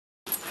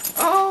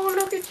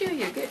at you.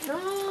 You're getting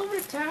all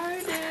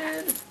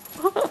retarded.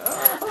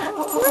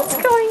 What's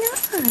going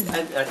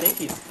on? I think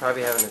he's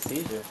probably having a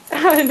seizure.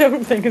 I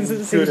don't think it's a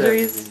Could seizure. have a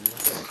He's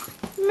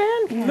seizure.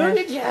 man. Look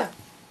at ya.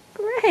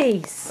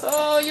 Grace.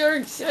 Oh, you're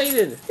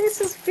excited.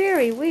 This is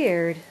very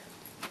weird.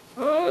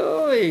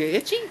 Oh, you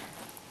itchy?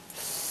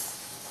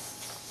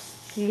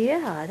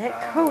 Yeah,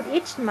 that coat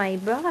itched my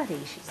body.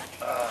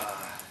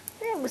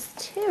 That was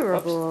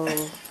terrible.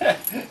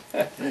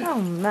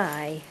 Oh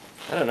my.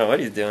 I don't know what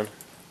he's doing.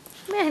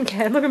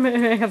 Mancat, look at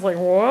Mancat's like,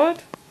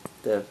 what?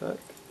 The fuck?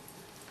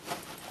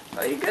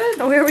 Are you good?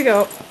 Oh, here we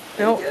go.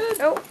 No, good?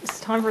 oh, it's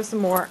time for some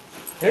more.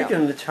 You're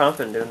doing the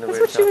chomping, doing the That's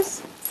weird what she chomp.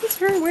 was. It's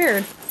very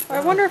weird. I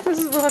wonder if this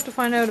is. We'll have to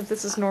find out if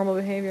this is normal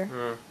behavior.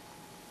 I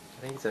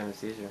think he's having a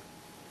seizure.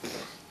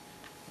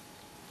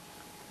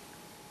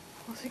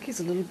 I think he's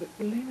a little bit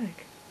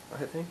bulimic.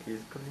 I think he's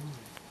bulimic.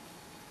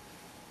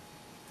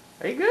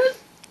 Are you good?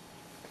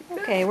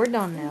 Okay, we're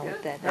done now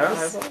with that. That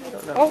was,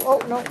 No.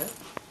 oh, no.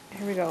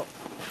 Here we go.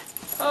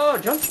 Oh,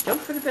 jump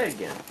for the bed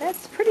again.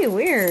 That's pretty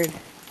weird.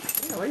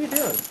 Yeah, what are you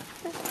doing?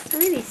 That's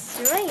really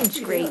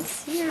strange,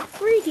 Grace. You're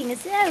freaking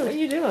us out. What are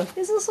you doing?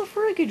 Is this a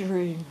freaky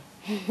dream?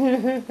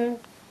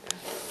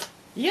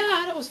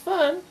 Yeah, that was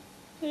fun.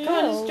 Yes. Come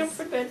on, let's jump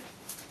for the bed.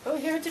 Oh,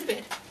 here into the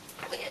bed.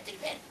 Oh, here into the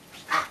bed.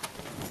 Ah.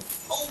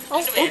 Oh,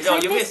 into the bed. oops, No, I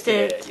you missed missed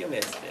it. it. You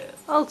missed it.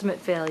 Ultimate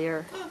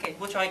failure. Okay,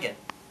 we'll try again.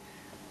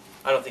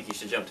 I don't think you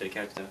should jump to the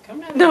couch though.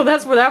 Come down. No,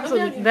 that's what Come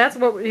down here. that's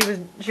what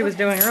she was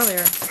doing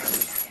earlier.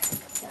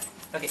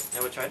 Okay,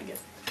 now we'll try it again.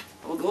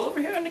 We'll go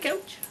over here on the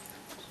couch.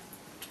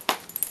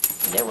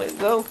 There we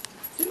go.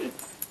 Okay.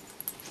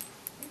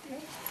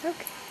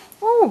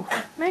 Oh,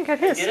 man got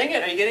Are you hissed. getting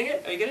it? Are you getting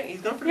it? Are you getting it?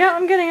 He's going for the Yeah, bed.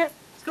 I'm getting it.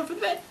 Let's go for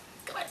the bed.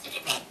 Come on, sit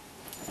in bed.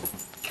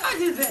 Come on,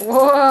 sit in bed.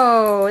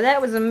 Whoa,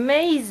 that was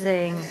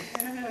amazing.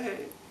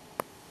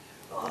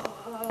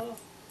 Oh.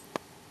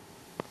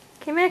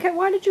 Okay, Mancat,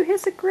 why did you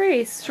hiss at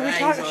Grace? Should we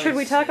talk? Should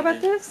we talk about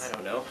this? I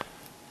don't know.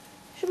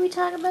 Should we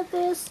talk about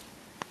this?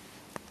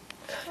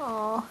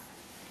 Oh.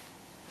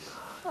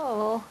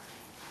 Oh.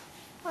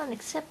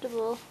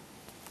 Unacceptable.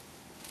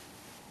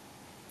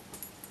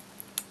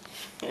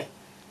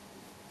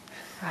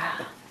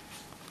 Wow.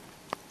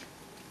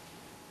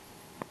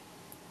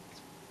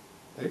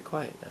 Very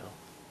quiet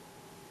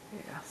now.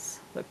 Yes,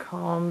 the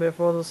calm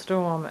before the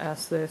storm,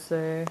 as they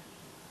say.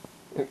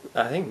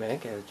 I think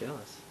Mancat is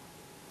jealous.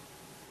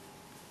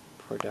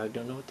 Poor dog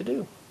don't know what to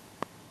do.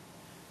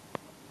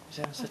 He's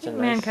having such a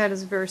nice. Mancat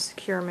is a very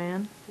secure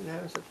man. He's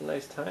having such a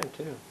nice time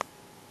too.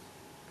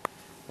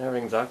 Now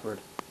everything's awkward.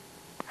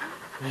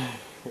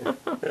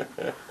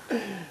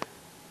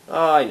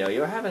 Oh, I know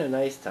you were having a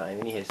nice time,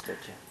 and he hissed at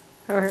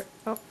you. Alright.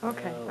 Oh,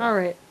 okay. Oh.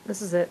 Alright.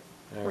 This is it.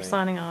 All We're right.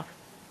 signing off.